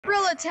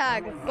umbrella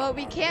tag, but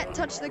we can't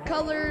touch the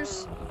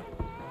colors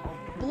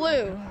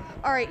blue.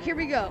 All right, here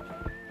we go.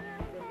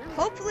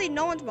 Hopefully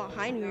no one's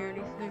behind me or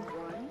anything.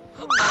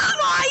 Oh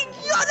my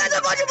god, that's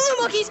a bunch of blue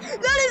monkeys!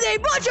 That is a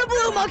bunch of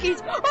blue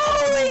monkeys!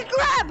 Holy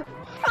crap!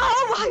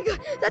 Oh my god,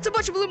 that's a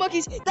bunch of blue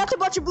monkeys! That's a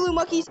bunch of blue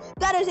monkeys!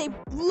 That is a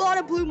lot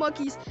of blue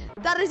monkeys!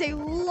 That is a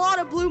lot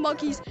of blue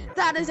monkeys!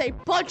 That is a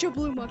bunch of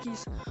blue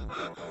monkeys!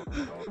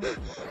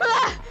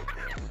 Ah!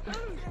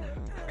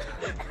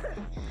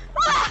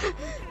 Ah!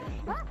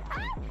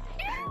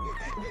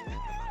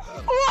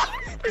 Oh,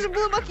 there's a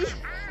blue monkey!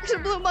 There's a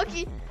blue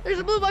monkey! There's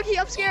a blue monkey!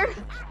 I'm scared!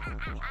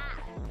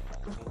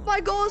 My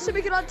goal is to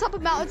make it on top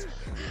of mountains.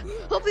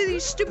 Hopefully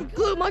these stupid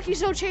blue monkeys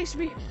don't chase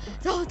me.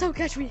 Don't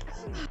catch me.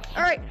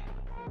 All right.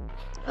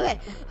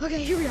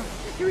 Okay, here we are.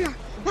 Here we are.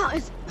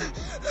 Mountains.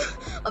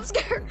 I'm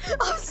scared.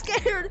 I'm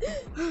scared.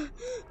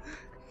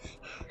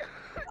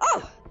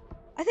 Oh,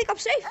 I think I'm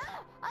safe.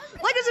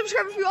 Like and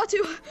subscribe if you want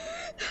to.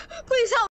 Please help.